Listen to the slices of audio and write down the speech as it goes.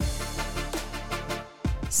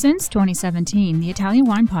Since 2017, the Italian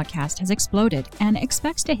Wine Podcast has exploded and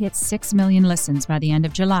expects to hit 6 million listens by the end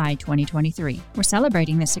of July 2023. We're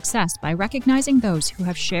celebrating this success by recognizing those who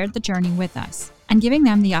have shared the journey with us and giving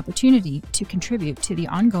them the opportunity to contribute to the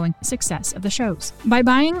ongoing success of the shows. By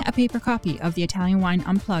buying a paper copy of the Italian Wine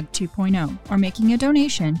Unplugged 2.0 or making a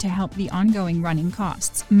donation to help the ongoing running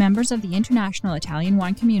costs, members of the international Italian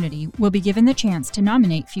wine community will be given the chance to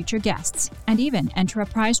nominate future guests and even enter a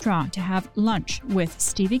prize draw to have lunch with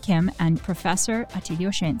Stevie Kim and Professor Attilio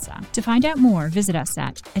Scienza. To find out more, visit us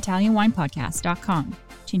at italianwinepodcast.com.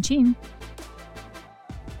 Chin chin!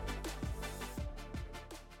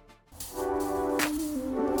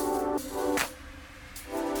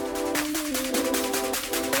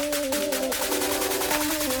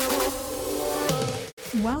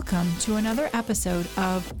 Welcome to another episode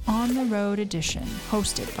of On the Road Edition,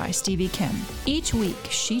 hosted by Stevie Kim. Each week,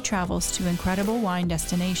 she travels to incredible wine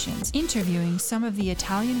destinations, interviewing some of the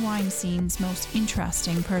Italian wine scene's most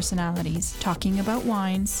interesting personalities, talking about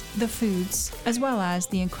wines, the foods, as well as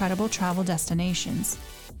the incredible travel destinations.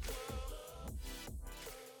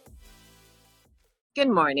 Good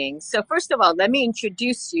morning. So first of all, let me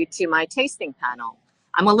introduce you to my tasting panel.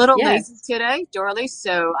 I'm a little lazy today, Dorli,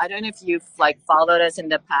 so I don't know if you've followed us in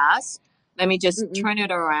the past. Let me just turn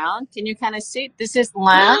it around. Can you kind of see? This is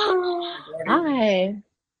Lam. Hi.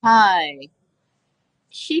 Hi.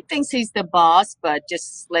 He thinks he's the boss, but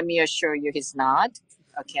just let me assure you he's not.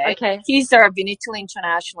 Okay. He's our Veneto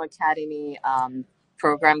International Academy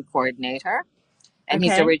program coordinator, and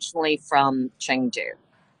he's originally from Chengdu.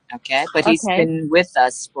 Okay, but he's been with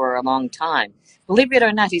us for a long time. Believe it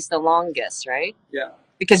or not, he's the longest, right? Yeah.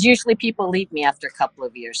 Because usually people leave me after a couple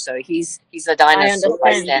of years, so he's a dinosaur.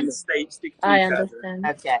 I understand.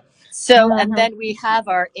 Okay. So, and then we have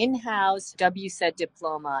our in-house WSET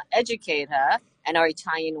diploma educator and our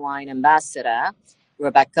Italian wine ambassador,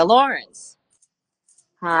 Rebecca Lawrence.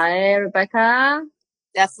 Hi, Rebecca.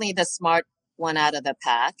 Definitely the smart one out of the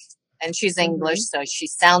pack. And she's English, so she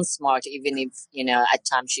sounds smart, even if, at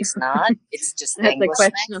times she's not. It's just the English the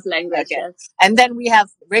question of language. Okay. Yes. And then we have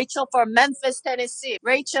Rachel from Memphis, Tennessee.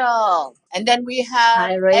 Rachel. And then we have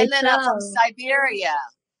Elena from Siberia.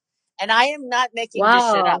 And I am not making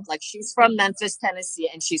this shit up. She's from Memphis, Tennessee,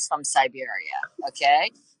 and she's from Siberia. Okay.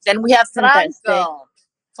 Then we have Franco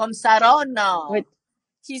from Saronno.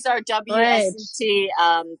 He's our WSET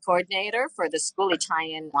coordinator for the School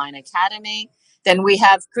Italian Wine Academy. Then we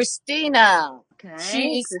have Christina.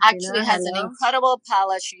 She actually has an incredible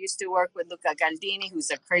palate. She used to work with Luca Galdini, who's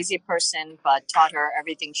a crazy person, but taught her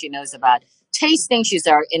everything she knows about tasting. She's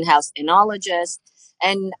our in-house enologist.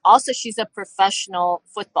 And also she's a professional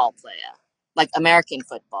football player, like American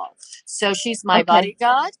football. So she's my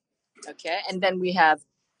bodyguard. Okay. And then we have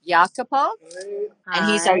Jacopo, and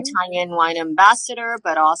he's our Italian wine ambassador,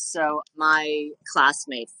 but also my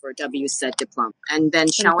classmate for WSET diploma. And then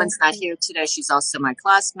Shawan's not here today. She's also my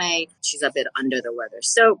classmate. She's a bit under the weather.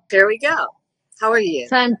 So there we go. How are you?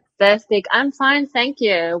 Fantastic. I'm fine. Thank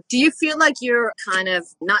you. Do you feel like you're kind of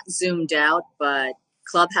not zoomed out, but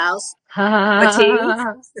Clubhouse fatigue?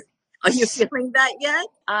 Are you feeling that yet?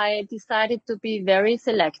 I decided to be very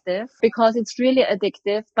selective because it's really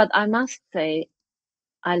addictive, but I must say,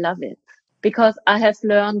 I love it because I have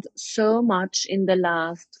learned so much in the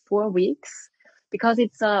last 4 weeks because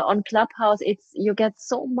it's on Clubhouse. You get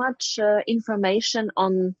so much information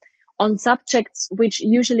on subjects which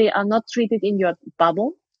usually are not treated in your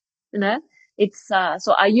bubble. It's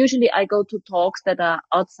so I go to talks that are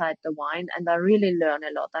outside the wine, and I really learn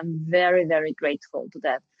a lot. I'm very, very grateful to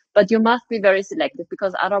that. But you must be very selective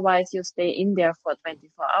because otherwise you stay in there for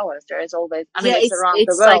 24 hours. There is always, it's around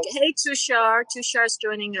the world. It's like, hey, Tushar. Tushar's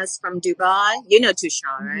joining us from Dubai. You know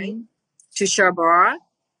Tushar, right? Tushar Bora?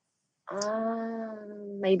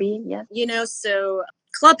 Maybe, yes. So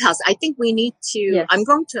Clubhouse, I think we need to, I'm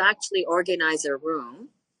going to actually organize a room.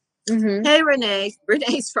 Hey, Renee.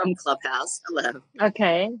 Renee's from Clubhouse. Hello.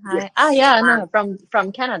 Okay. Hi. I know.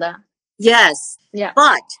 From Canada. Yes. Yeah.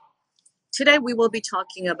 But today we will be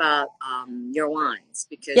talking about your wines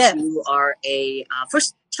because you are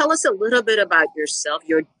first tell us a little bit about yourself,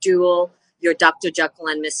 your Dr. Jekyll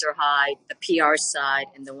and Mr. Hyde, the PR side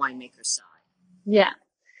and the winemaker side. Yeah.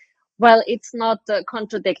 Well, it's not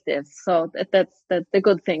contradictive, so that's the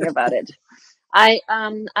good thing about it. I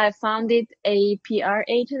founded a PR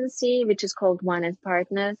agency which is called Wine and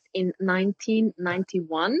Partners in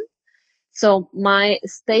 1991. So my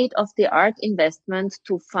state-of-the-art investment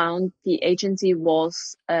to found the agency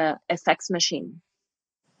was a fax machine.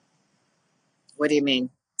 What do you mean?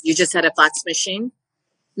 You just had a fax machine?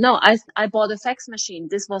 No, I bought a fax machine.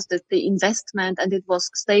 This was the investment, and it was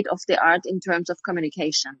state of the art in terms of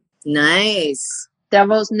communication. Nice. There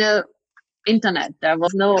was no internet. There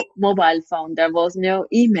was no mobile phone. There was no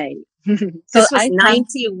email. So This was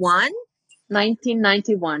 91?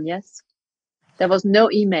 1991, yes. There was no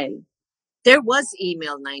email. There was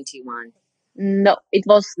email 91. No, it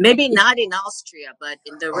was. Maybe not in Austria, but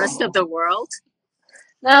in the rest of the world.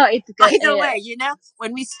 No, it By the way,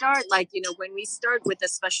 when we start, when we start with a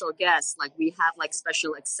special guest, like we have like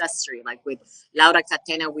special accessory, like with Laura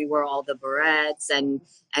Catena, we wore all the barrettes, and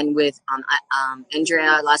with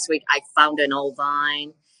Andrea last week, I found an old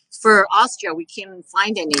vine. For Austria, we couldn't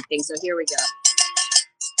find anything, so here we go.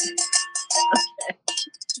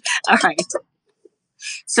 All right.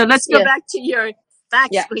 So let's go back to your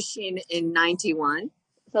fax machine in 91.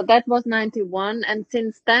 So that was 91, and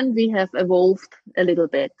since then we have evolved a little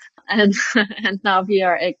bit, and and now we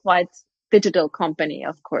are a quite digital company,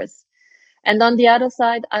 of course. And on the other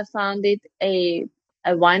side, I founded a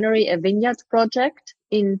winery, a vineyard project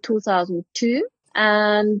in 2002,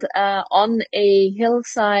 and on a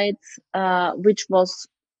hillside which was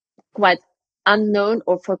quite unknown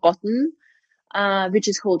or forgotten, which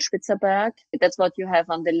is called Spitzerberg. That's what you have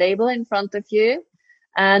on the label in front of you.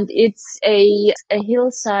 And it's a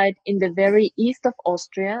hillside in the very east of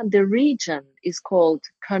Austria. The region is called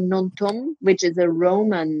Carnuntum, which is a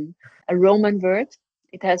Roman word.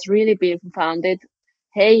 It has really been founded,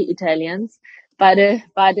 hey Italians, by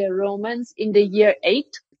the Romans in the year 8.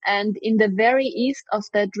 And in the very east of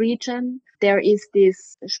that region, there is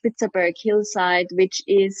this Spitzerberg hillside, which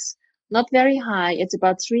is not very high. It's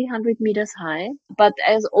about 300 meters high. But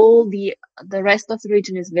as all the rest of the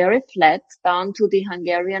region is very flat down to the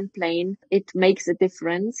Hungarian plain, it makes a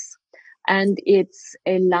difference. And it's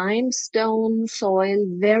a limestone soil,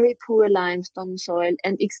 very poor limestone soil,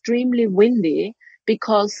 and extremely windy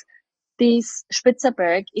because this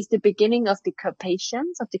Spitzerberg is the beginning of the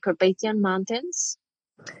Carpathian Mountains.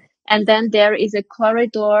 And then there is a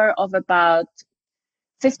corridor of about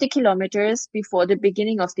 50 kilometers before the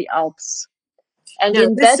beginning of the Alps. And now,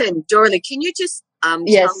 listen, Dorli, can you just tell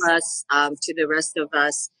us, to the rest of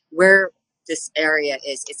us, where this area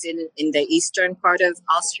is? It's in the eastern part of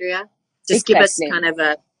Austria. Just give us kind of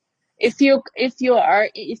a. If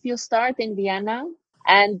you start in Vienna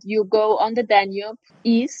and you go on the Danube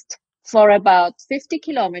east for about 50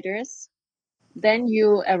 kilometers, then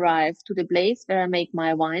you arrive to the place where I make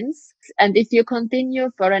my wines. And if you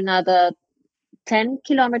continue for another 10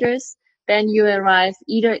 kilometers, then you arrive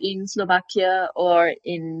either in Slovakia or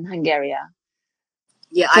in Hungary.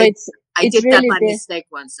 Yeah, so I did really that by mistake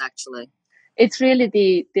once, actually. It's really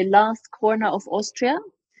the last corner of Austria.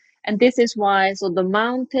 And this is why, so the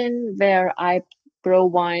mountain where I grow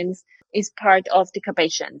wines is part of the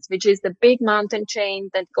Carpathians, which is the big mountain chain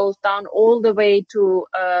that goes down all the way to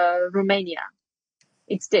Romania.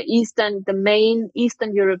 It's the main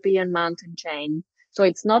Eastern European mountain chain. So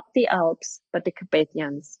it's not the Alps, but the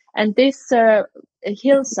Carpathians. And this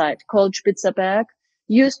hillside called Spitzerberg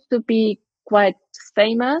used to be quite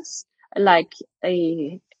famous, like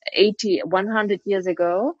 100 years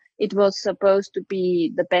ago. It was supposed to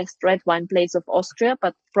be the best red wine place of Austria,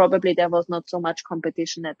 but probably there was not so much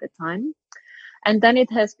competition at the time. And then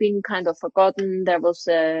it has been kind of forgotten. There was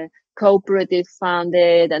a cooperative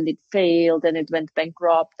founded and it failed and it went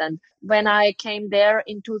bankrupt. And when I came there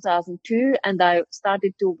in 2002 and I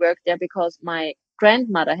started to work there because my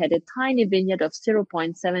grandmother had a tiny vineyard of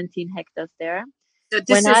 0.17 hectares there. So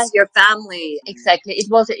this is your family. Exactly. It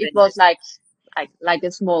was like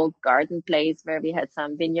a small garden place where we had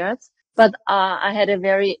some vineyards. But I had a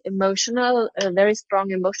very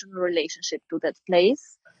strong emotional relationship to that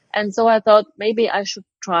place. And so I thought maybe I should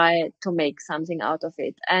try to make something out of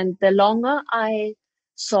it. And the longer I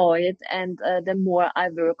saw it and the more I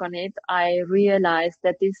work on it, I realized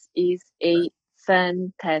that this is a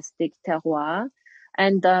fantastic terroir.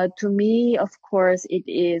 And to me, of course, it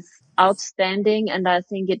is outstanding. And I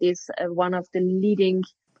think it is one of the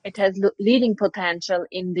it has leading potential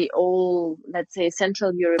in the old, let's say,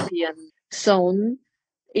 Central European zone.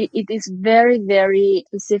 It is very, very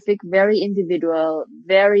specific, very individual,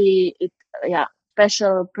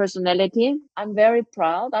 special personality. I'm very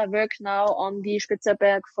proud. I work now on the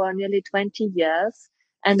Spitzerberg for nearly 20 years.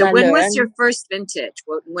 And so when was your first vintage?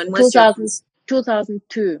 When was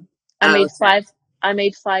 2002. I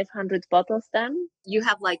made 500 bottles then. You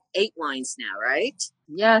have like 8 wines now, right?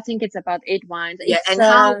 Yeah, I think it's about 8 wines. Yeah,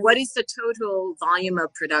 what is the total volume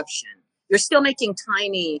of production? You're still making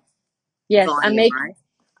tiny volume, right?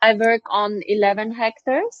 I work on 11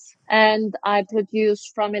 hectares and I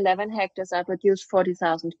produce from 11 hectares, I produce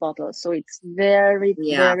 40,000 bottles. So it's very,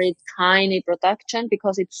 very tiny production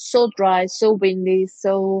because it's so dry, so windy,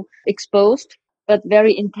 so exposed, but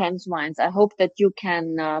very intense wines. I hope that you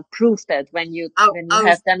can prove that when you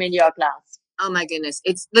have them in your glass. Oh my goodness.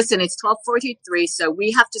 It's 12:43, so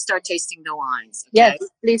we have to start tasting the wines. Yes, Okay.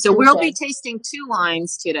 please. So we'll be tasting 2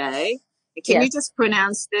 wines today. Can you just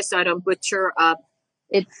pronounce this so I don't butcher up?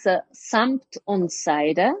 It's Samt und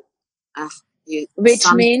Seide, which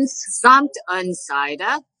means Samt und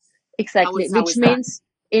Seide. Exactly, which means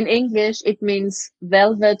in English it means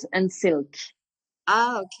velvet and silk.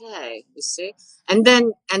 Oh, okay. You see, and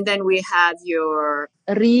then we have your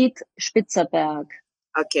Ried Spitzerberg.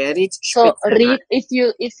 Okay, Ried So Spitzerberg. Ried,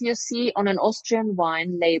 if you see on an Austrian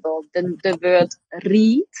wine label the word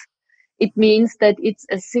Ried, it means that it's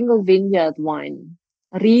a single vineyard wine.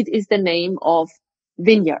 Ried is the name of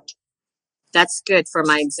vineyard. That's good for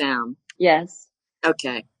my exam. Yes.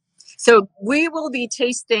 Okay. So we will be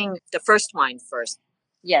tasting the first wine first.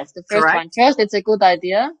 Yes, the first one first. It's a good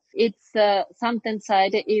idea. It's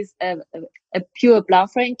Samtenside is a pure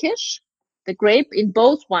Blaufränkisch. The grape in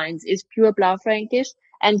both wines is pure Blaufränkisch,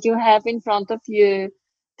 and you have in front of you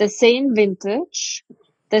the same vintage,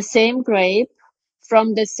 the same grape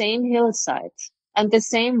from the same hillside, and the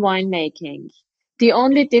same winemaking. The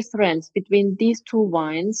only difference between these two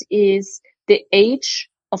wines is the age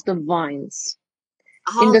of the vines.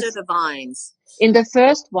 How old are the vines? In the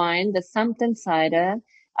first wine, the Samtenside,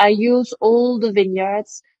 I use all the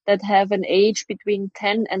vineyards that have an age between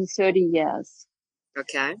 10 and 30 years.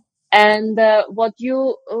 Okay. And what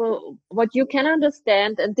you can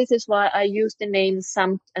understand, and this is why I use the name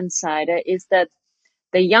Samtenside, is that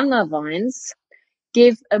the younger vines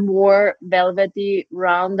give a more velvety,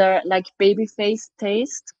 rounder, like baby face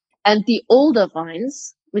taste. And the older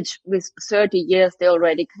vines, which with 30 years, they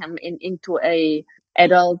already come into a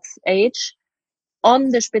adult age. On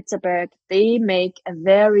the Spitzerberg, they make a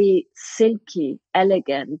very silky,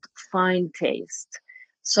 elegant, fine taste.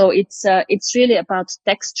 So it's really about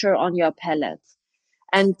texture on your palate.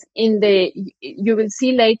 And you will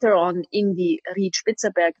see later on in the Ried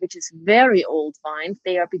Spitzerberg, which is very old wine.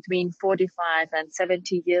 They are between 45 and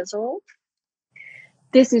 70 years old.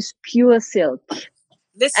 This is pure silk.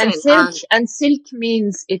 Listen, and silk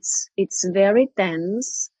means it's very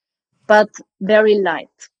dense, but very light.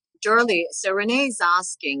 Dorli, so Renee is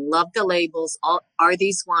asking, love the labels. Are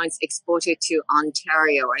these wines exported to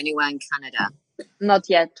Ontario or anywhere in Canada? Not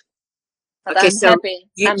yet. But okay, I'm so happy.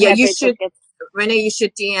 You should, Renee, you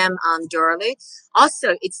should DM Dorli.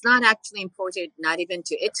 Also, it's not actually imported, not even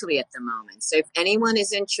to Italy at the moment. So if anyone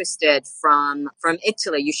is interested from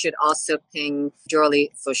Italy, you should also ping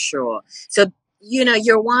Dorli for sure. So,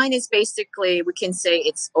 your wine is basically, we can say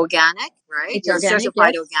it's organic, right? It's organic,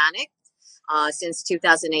 certified organic. Since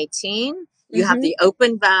 2018. You have the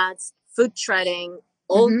open vats, food treading,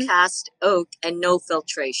 old cast oak, and no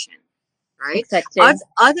filtration, right? Exactly.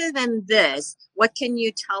 Other than this, what can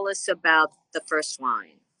you tell us about the first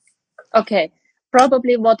wine? Okay.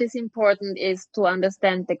 Probably what is important is to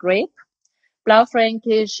understand the grape.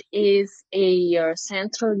 Blaufränkisch is a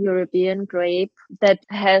Central European grape that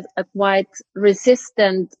has a quite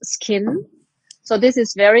resistant skin. So this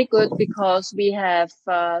is very good because we have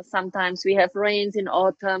sometimes we have rains in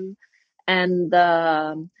autumn and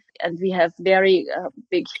we have very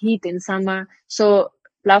big heat in summer. So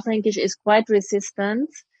Blaufränkisch is quite resistant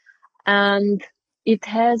and it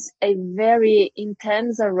has a very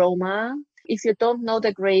intense aroma. If you don't know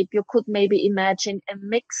the grape, you could maybe imagine a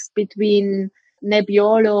mix between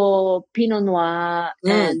Nebbiolo, Pinot Noir,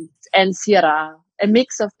 and Syrah. A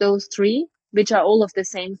mix of those three, which are all of the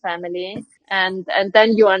same family. And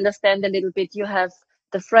then you understand a little bit. You have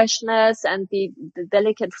the freshness and the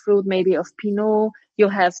delicate fruit maybe of Pinot. You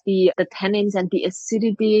have the tannins and the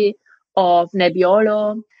acidity of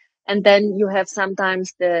Nebbiolo. And then you have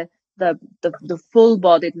sometimes the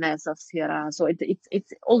full-bodiedness of Syrah. So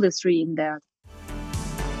it's all the three in there.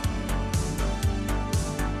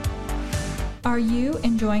 Are you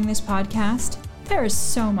enjoying this podcast? There is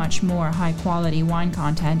so much more high-quality wine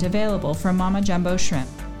content available from Mama Jumbo Shrimp.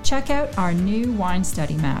 Check out our new wine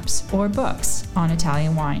study maps or books on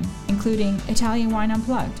Italian wine, including Italian Wine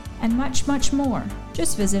Unplugged and much, much more.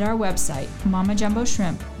 Just visit our website,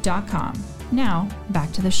 mamajumboshrimp.com. Now,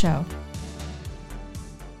 back to the show.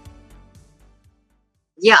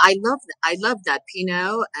 Yeah, I love that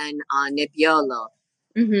Pinot and Nebbiolo.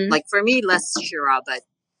 Like for me, less Syrah, but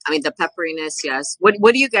I mean the pepperiness. Yes.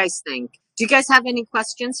 What do you guys think? Do you guys have any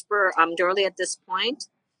questions for Dorli at this point?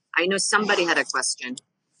 I know somebody had a question.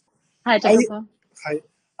 Hi, Jennifer. Hi.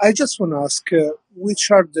 I just want to ask, which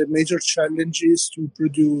are the major challenges to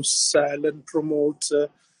produce, sell, and promote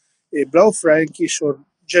a Blaufränkisch or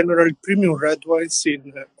general premium red wines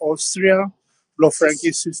in Austria?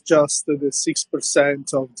 Blaufränkisch is just the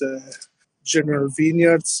 6% of the general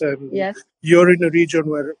vineyards, and Yes. you're in a region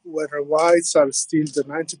where whites are still the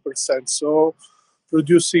 90%. So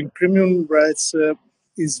producing premium reds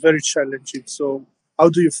is very challenging. So how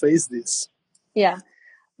do you face this? Yeah.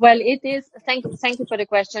 Well, it is. Thank you for the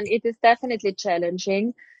question. It is definitely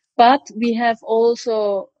challenging, but we have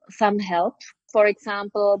also some help. For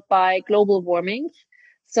example, by global warming.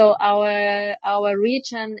 So our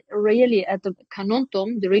region really at the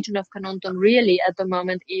Carnuntum, the region of Carnuntum really at the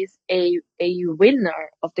moment is a winner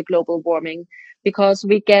of the global warming because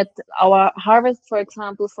we get our harvest, for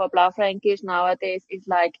example, for Blaufränkisch nowadays is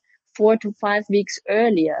like 4 to 5 weeks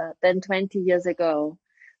earlier than 20 years ago.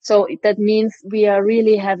 So that means we are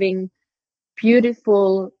really having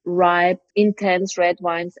beautiful, ripe, intense red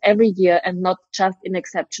wines every year and not just in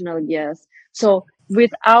exceptional years. So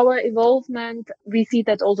with our evolvement, we see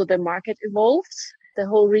that also the market evolves. The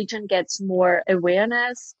whole region gets more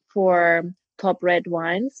awareness for top red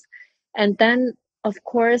wines. And then, of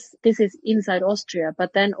course, this is inside Austria,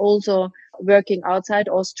 but then also working outside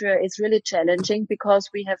Austria is really challenging because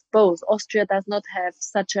we have both. Austria does not have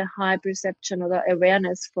such a high perception or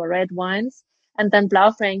awareness for red wines. And then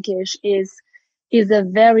Blaufränkisch is a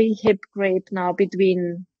very hip grape now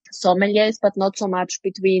between sommeliers, but not so much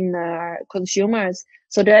between consumers.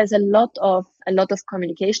 So there is a lot of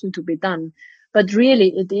communication to be done. But really,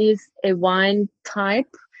 it is a wine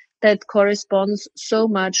type that corresponds so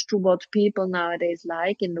much to what people nowadays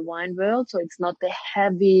like in the wine world. So it's not the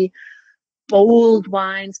heavy, bold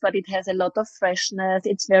wines, but it has a lot of freshness.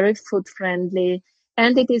 It's very food friendly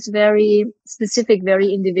and it is very specific,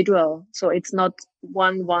 very individual. So it's not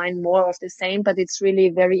one wine more of the same, but it's really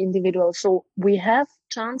very individual. So we have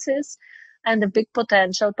chances and a big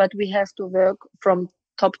potential, but we have to work from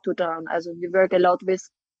top to down. As we work a lot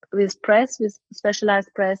with press, with specialized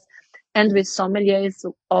press and with sommeliers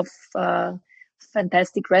of,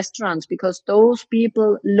 fantastic restaurants because those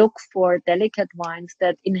people look for delicate wines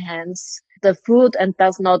that enhance the food and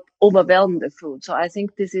does not overwhelm the food. So I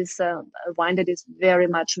think this is a wine that is very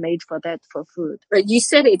much made for that, for food. Right, you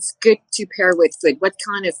said it's good to pair with food. What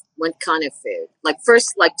kind of food? Like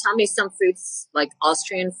first, like tell me some foods like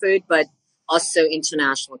Austrian food, but also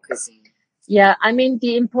international cuisine. Yeah, I mean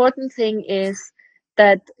the important thing is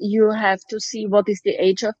that you have to see what is the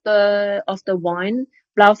age of the wine.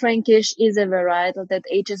 Blaufränkisch is a varietal that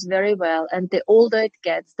ages very well, and the older it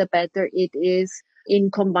gets, the better it is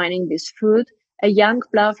in combining with food. A young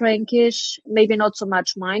Blaufränkisch, maybe not so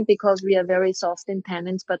much mine because we are very soft in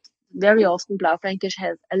tannins, but very often Blaufränkisch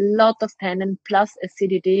has a lot of tannin plus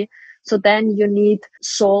acidity. So then you need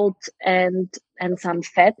salt and some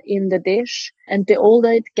fat in the dish. And the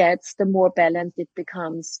older it gets, the more balanced it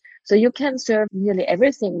becomes. So you can serve nearly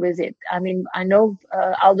everything with it. I mean, I know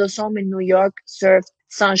Aldo Somm in New York served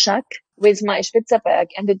Saint-Jacques with my Spitzerberg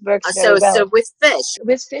and it works very well. So with fish.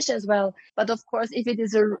 With fish as well. But of course, if it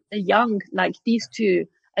is a young, like these two,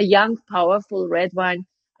 a young, powerful red wine,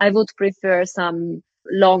 I would prefer some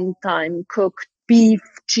long time cooked beef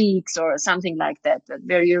cheeks or something like that,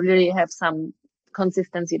 where you really have some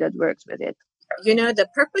consistency that works with it. You know, the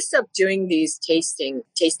purpose of doing these tasting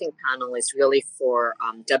panel is really for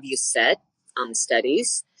WSET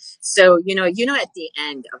studies. So at the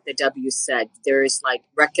end of the WSET, there's like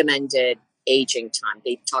recommended aging time.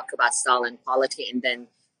 They talk about style and quality, and then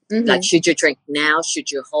like should you drink now?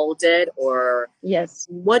 Should you hold it? Or yes,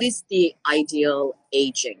 what is the ideal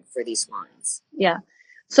aging for these wines? Yeah,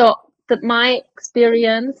 so my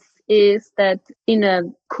experience is that in a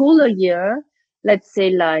cooler year, let's say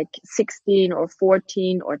like 16 or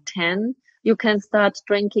 14 or 10, you can start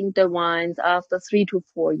drinking the wines after 3 to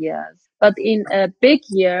 4 years. But in a big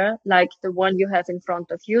year, like the one you have in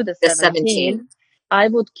front of you, the 17, I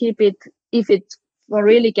would keep it, if it's for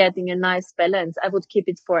really getting a nice balance, I would keep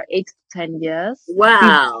it for 8 to 10 years.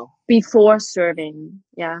 Wow. Before serving.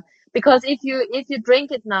 Yeah. Because if you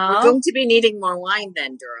drink it now, we're going to be needing more wine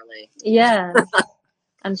then, Dorli. Yeah.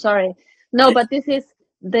 I'm sorry. No, but this is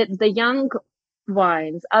the young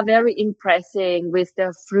wines are very impressing with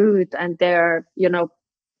their fruit and their,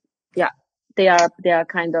 they are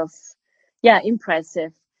kind of,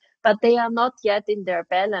 impressive, but they are not yet in their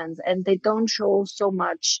balance and they don't show so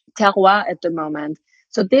much terroir at the moment.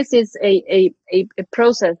 So this is a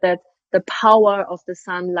process that the power of the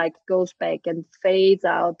sun like goes back and fades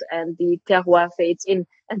out and the terroir fades in,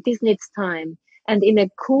 and this needs time. And in a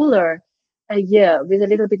cooler year with a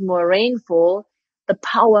little bit more rainfall, the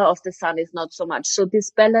power of the sun is not so much. So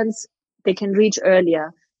this balance they can reach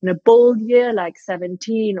earlier. In a bold year like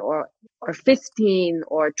 17 or 15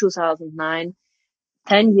 or 2009,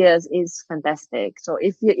 10 years is fantastic. So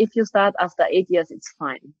if you start after 8 years, it's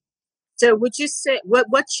fine. So would you say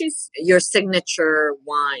what's your signature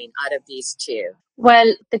wine out of these two?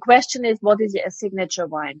 Well, the question is, what is your signature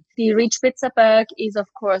wine? The Riedspitzerberg is, of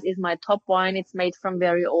course, is my top wine. It's made from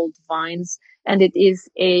very old vines, and it is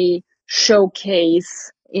a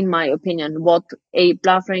showcase, in my opinion, what a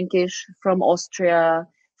Blaufränkisch from Austria,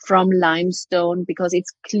 from limestone, because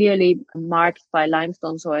it's clearly marked by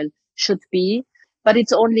limestone soil, should be. But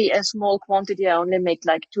it's only a small quantity. I only make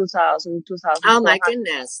like 2,000, Oh my 2,400.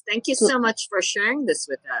 goodness. Thank you so much for sharing this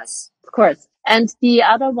with us. Of course. And the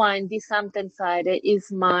other wine, the Samtenside,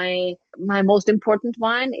 is my most important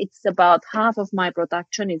wine. It's about half of my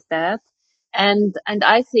production is that. And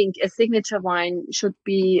I think a signature wine should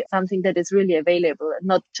be something that is really available,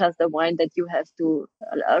 not just a wine that you have to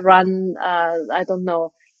run, I don't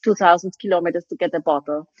know, 2,000 kilometers to get a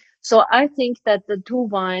bottle. So I think that the two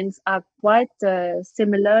wines are quite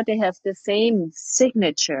similar. They have the same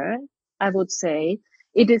signature, I would say.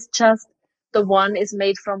 It is just the one is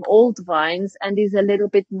made from old vines and is a little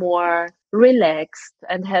bit more relaxed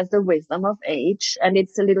and has the wisdom of age. And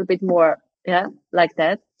it's a little bit more, yeah, like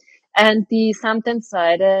that. And the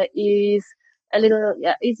Samtenside is a little,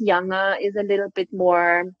 yeah, is younger, is a little bit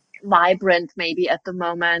more vibrant maybe at the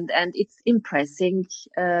moment. And it's impressing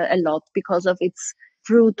a lot because of its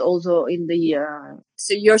fruit also in the year.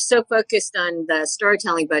 So you're so focused on the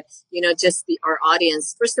storytelling, but just our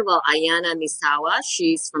audience. First of all, Ayana Misawa,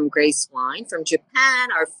 she's from Grace Wine from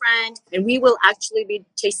Japan, our friend, and we will actually be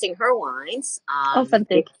tasting her wines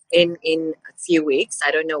Fantastic. in a few weeks. I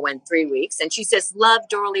don't know when, 3 weeks. And she says, love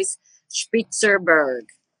Dorli's Spitzerberg.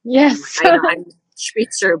 Yes. I know, I'm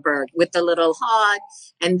Spitzerberg with the little hot,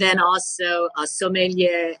 and then also a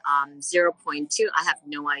sommelier 0.2. I have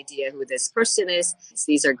no idea who this person is.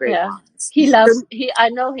 These are great wines. He loves, I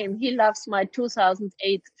know him. He loves my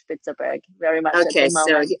 2008 Spitzerberg very much Okay, at the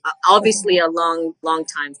moment. so obviously a long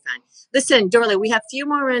time fan. Listen, Dorli, we have a few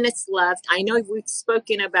more minutes left. I know we've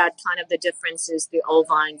spoken about kind of the differences, the old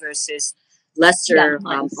vine versus lesser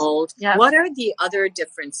old. Yeah. What are the other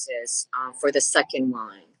differences for the second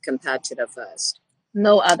wine compared to the first?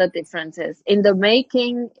 No other differences. In the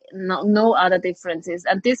making, no other differences.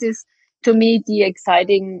 And this is, to me, the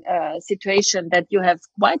exciting situation that you have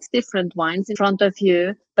quite different wines in front of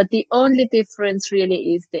you, but the only difference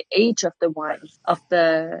really is the age of the wines, of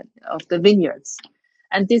the vineyards.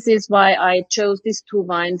 And this is why I chose these two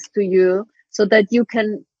wines to you, so that you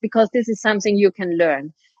can, because this is something you can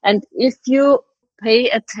learn. And if you pay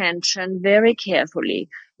attention very carefully,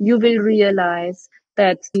 you will realize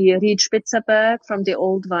that the Riedspitzerberg from the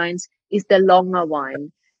old vines is the longer wine.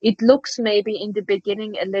 It looks maybe in the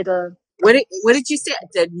beginning a little. What did you say?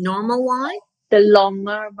 The normal wine? The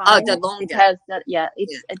longer wine. Oh, the longer. It has that. Yeah,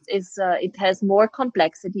 it has more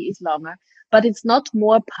complexity. It's longer, but it's not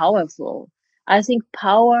more powerful. I think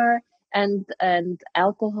power and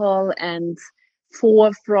alcohol and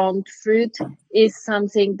forefront fruit is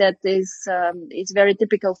something that is very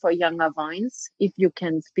typical for younger vines, if you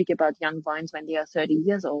can speak about young vines when they are 30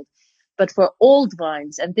 years old. But for old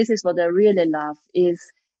vines, and this is what I really love, is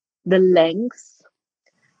the length,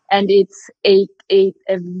 and it's a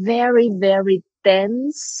very, very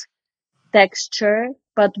dense texture,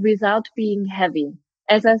 but without being heavy.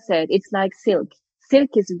 As I said, it's like silk. Silk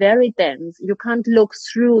is very dense. You can't look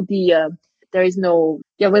through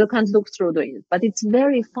you can't look through it, but it's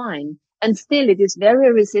very fine, and still it is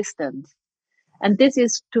very resistant. And this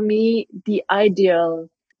is, to me, the ideal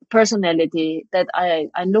personality that I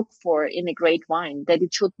look for in a great wine, that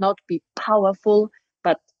it should not be powerful,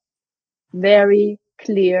 but very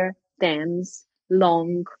clear, dense,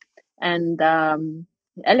 long, and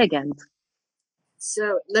elegant.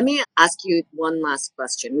 So let me ask you one last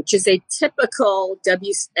question, which is a typical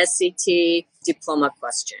WSET diploma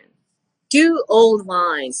question. Do old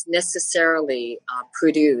wines necessarily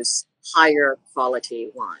produce higher quality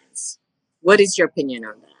wines? What is your opinion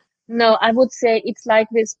on that? No, I would say it's like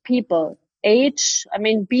with people. Age, I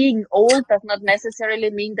mean, being old does not necessarily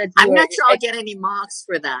mean that I'm not sure I'll get any marks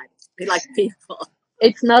for that. Like people.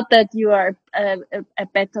 It's not that you are a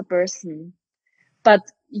better person, but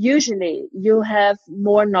usually you have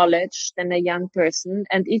more knowledge than a young person.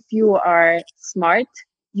 And if you are smart,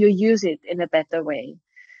 you use it in a better way.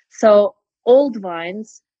 So old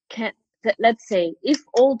wines let's say, if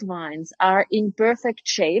old wines are in perfect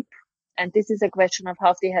shape, and this is a question of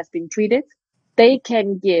how they have been treated, they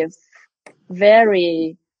can give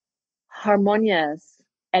very harmonious,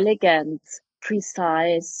 elegant,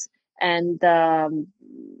 precise and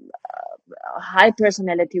high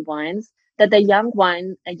personality wines that a young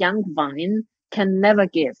wine can never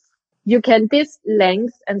give. This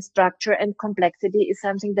length and structure and complexity is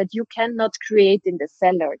something that you cannot create in the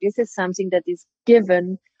cellar. This is something that is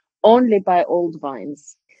given only by old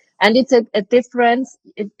wines. And it's a difference.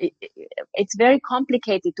 It's very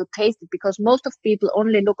complicated to taste it because most of people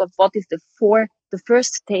only look at what is the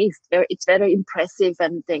first taste, where it's very impressive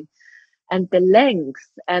and thing. And the length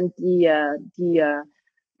and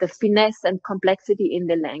the finesse and complexity in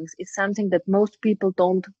the length is something that most people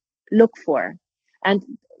don't look for. And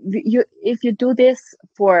if you do this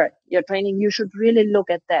for your training, you should really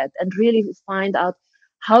look at that and really find out,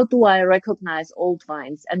 how do I recognize old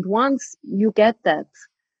wines? And once you get that,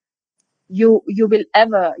 you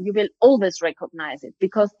will always recognize it,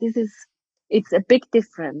 because it's a big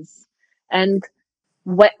difference. And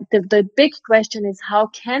the big question is, how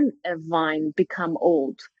can a vine become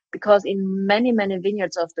old? Because in many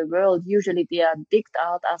vineyards of the world, usually they are digged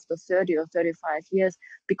out after 30 or 35 years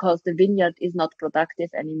because the vineyard is not productive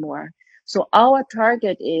anymore. So our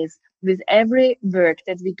target is, with every work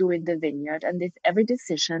that we do in the vineyard and with every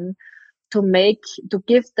decision, to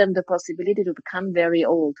give them the possibility to become very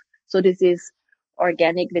old. So this is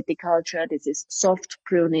organic viticulture, this is soft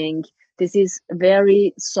pruning, this is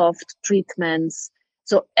very soft treatments.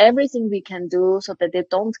 So everything we can do so that they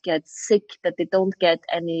don't get sick, that they don't get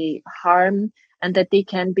any harm, and that they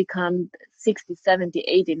can become 60, 70,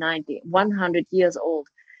 80, 90, 100 years old.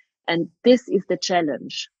 And this is the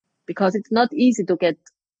challenge, because it's not easy to get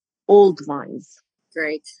old vines.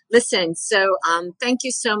 Great. Listen, so thank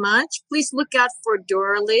you so much. Please look out for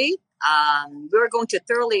Dorli. We're going to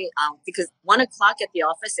thoroughly, because 1 o'clock at the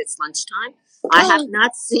office, it's lunchtime. I have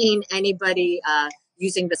not seen anybody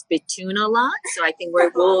using the spittoon a lot, so I think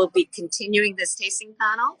we'll be continuing this tasting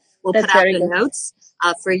panel. We'll put out the notes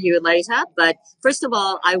for you later. But first of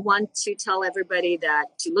all, I want to tell everybody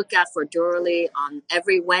that to look out for Dorli on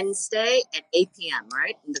every Wednesday at 8 p.m.,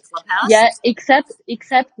 right? In the clubhouse? Yeah,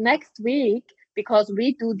 except next week, because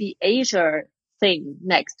we do the Asia thing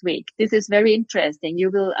next week. This is very interesting.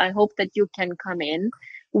 I hope that you can come in.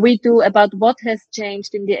 We do about what has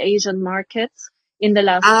changed in the Asian markets in the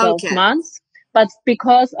last 12 months. But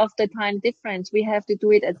because of the time difference, we have to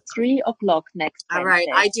do it at 3 o'clock next Wednesday. All right.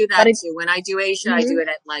 I do that too. When I do Asia, I do it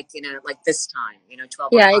at like this time,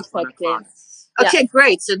 12 o'clock, 1 o'clock. Okay,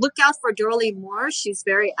 great. So look out for Dorli Muhr. She's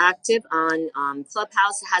very active on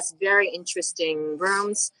Clubhouse. Has very interesting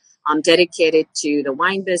rooms dedicated to the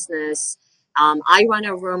wine business. I run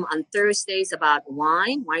a room on Thursdays about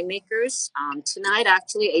winemakers. Tonight,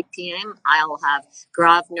 actually, 8 p.m., I'll have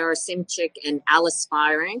Gravner, Simchik, and Alice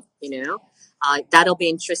Firing, that'll be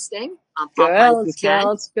interesting.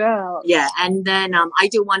 Girls. Yeah, and then I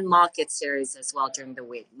do one market series as well during the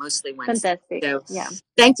week, mostly Wednesday. Fantastic. So, yeah.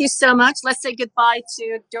 Thank you so much. Let's say goodbye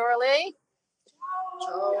to Dorli.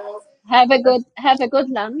 Have a good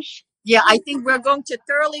lunch. Yeah, I think we're going to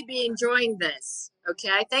thoroughly be enjoying this.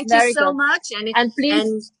 Okay, thank you so much. And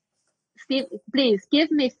please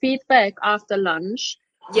give me feedback after lunch.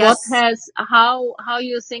 Yes. How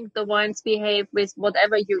you think the wines behave with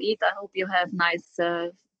whatever you eat? I hope you have nice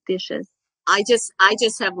dishes. I just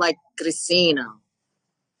have like grissino.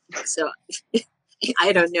 So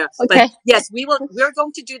I don't know. Okay. But yes, we're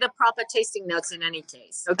going to do the proper tasting notes in any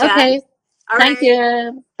case. Okay. Okay. Thank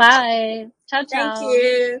you. Bye. Ciao, ciao. Thank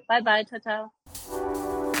you. Bye. Ciao, ciao.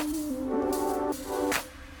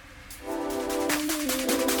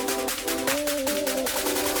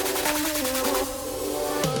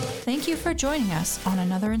 Thank you for joining us on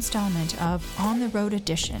another installment of On the Road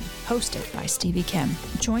Edition, hosted by Stevie Kim.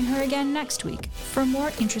 Join her again next week for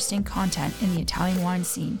more interesting content in the Italian wine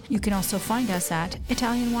scene. You can also find us at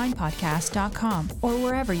ItalianWinePodcast.com or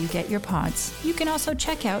wherever you get your pods. You can also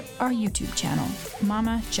check out our YouTube channel,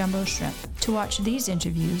 Mama Jumbo Shrimp, to watch these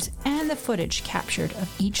interviews and the footage captured of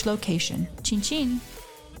each location. Chin chin!